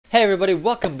Hey everybody,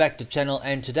 welcome back to the channel,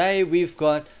 and today we've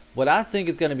got what I think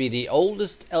is going to be the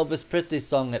oldest Elvis Presley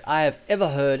song that I have ever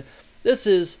heard. This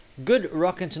is Good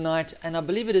Rockin' Tonight, and I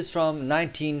believe it is from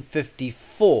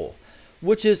 1954,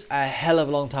 which is a hell of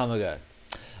a long time ago.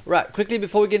 Right, quickly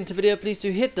before we get into the video, please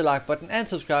do hit the like button and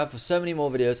subscribe for so many more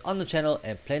videos on the channel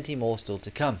and plenty more still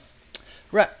to come.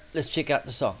 Right, let's check out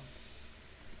the song.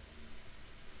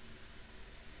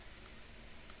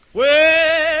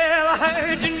 Well, I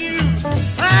heard the news,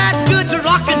 that's good to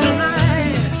rockin'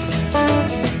 tonight.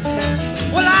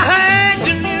 Well, I heard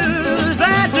the news,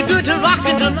 that's good to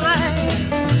rockin' tonight.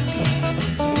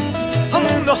 I'm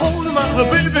gonna hold my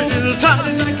baby as tight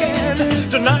as I can.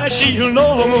 Tonight she'll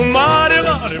know I'm a mighty,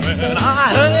 mighty man.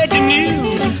 I heard the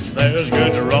news, that's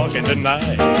good to rockin'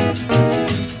 tonight.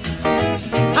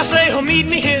 I say, oh, meet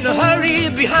me in a hurry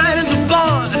behind the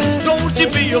barn. Don't you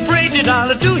be afraid that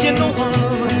I'll do you no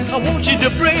harm. I want you to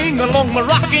bring along my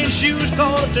rocking shoes,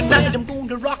 'cause tonight I'm going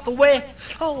to rock away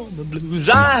all the blues.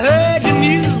 I heard the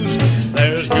news,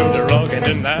 there's good to rockin'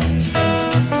 tonight.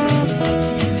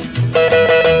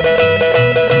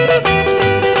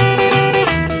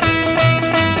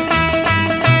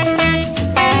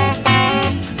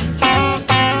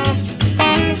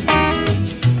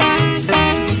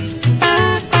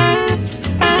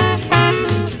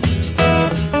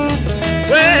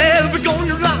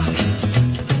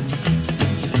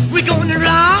 We're gonna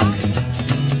rock,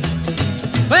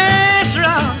 let's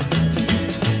rock,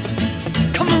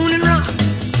 come on and rock.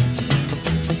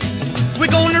 We're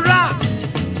gonna rock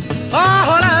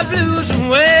all our blues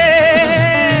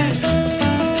away.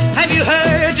 Have you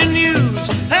heard the news?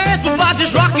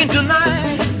 Everybody's rocking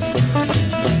tonight.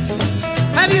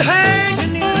 Have you heard the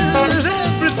news?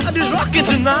 Everybody's rocking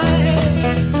tonight.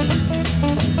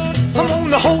 I'm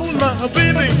gonna hold my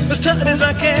baby as tight as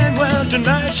I can. Well,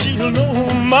 tonight she'll know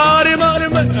I'm mighty, mighty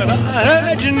man. I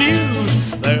heard the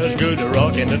news, there's good to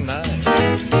rockin' tonight.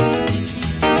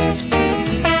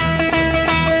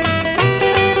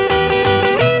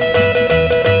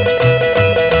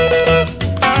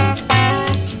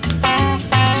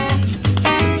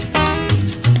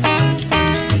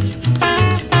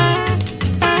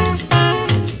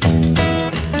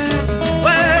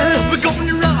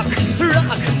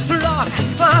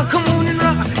 Come on and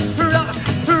rock, rock,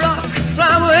 rock, rock,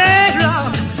 hey,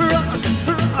 rock, rock,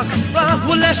 rock, rock.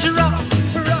 Well, let's rock,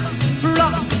 rock,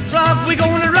 rock, rock. We're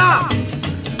gonna rock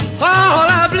all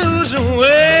our blues away.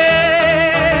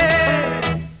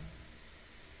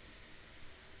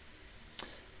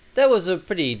 That was a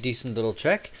pretty decent little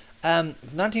track.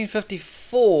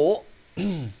 1954.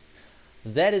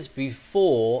 That is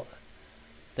before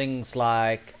things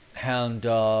like Hound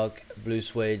Dog, Blue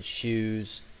Suede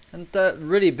Shoes, and the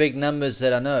really big numbers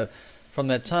that I know from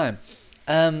that time.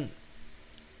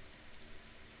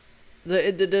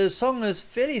 The song is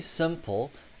fairly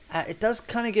simple. It does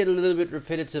kind of get a little bit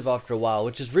repetitive after a while,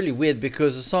 which is really weird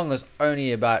because the song is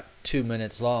only about 2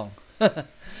 minutes long.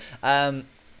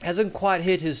 Hasn't quite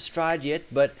hit his stride yet,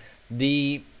 but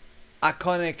the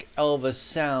iconic Elvis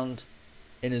sound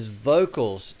in his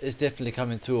vocals is definitely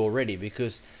coming through already,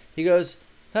 because he goes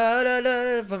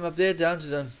from up there down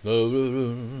to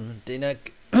the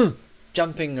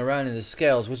jumping around in the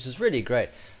scales, which is really great.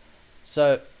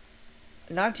 So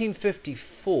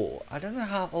 1954, I don't know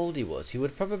how old he was. He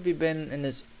would have probably been in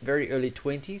his very early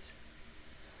 20s.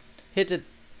 Hit it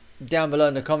down below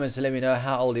in the comments to let me know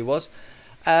how old he was.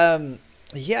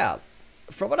 Yeah,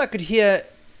 from what I could hear,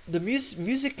 the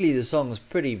musically the song is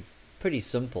pretty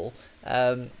simple.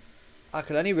 I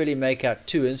could only really make out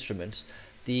two instruments.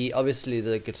 Obviously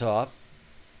the guitar,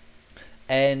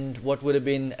 and what would have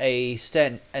been a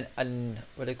what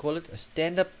do they call it? A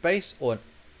stand-up bass or an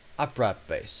upright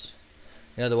bass.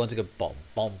 You know, the ones that go boom,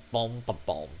 boom, boom, boom,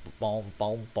 boom, boom,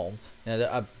 boom, boom. You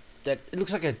know, that it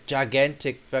looks like a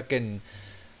gigantic fucking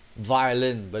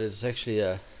violin, but it's actually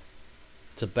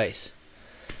it's a bass.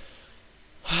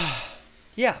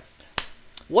 Yeah.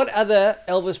 What other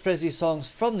Elvis Presley songs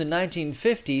from the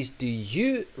 1950s do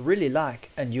you really like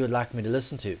and you would like me to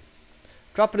listen to?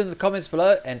 Drop it in the comments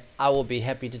below and I will be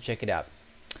happy to check it out.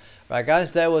 Right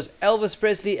guys, that was Elvis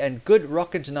Presley and Good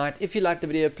Rockin' Tonight. If you liked the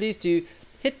video, please do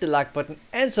hit the like button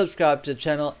and subscribe to the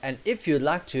channel. And if you'd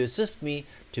like to assist me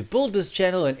to build this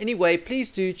channel in any way, please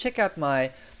do check out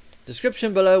my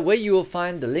description below, where you will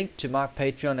find the link to my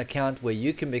Patreon account where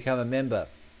you can become a member.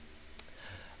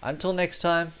 Until next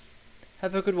time,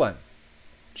 have a good one.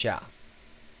 Ciao.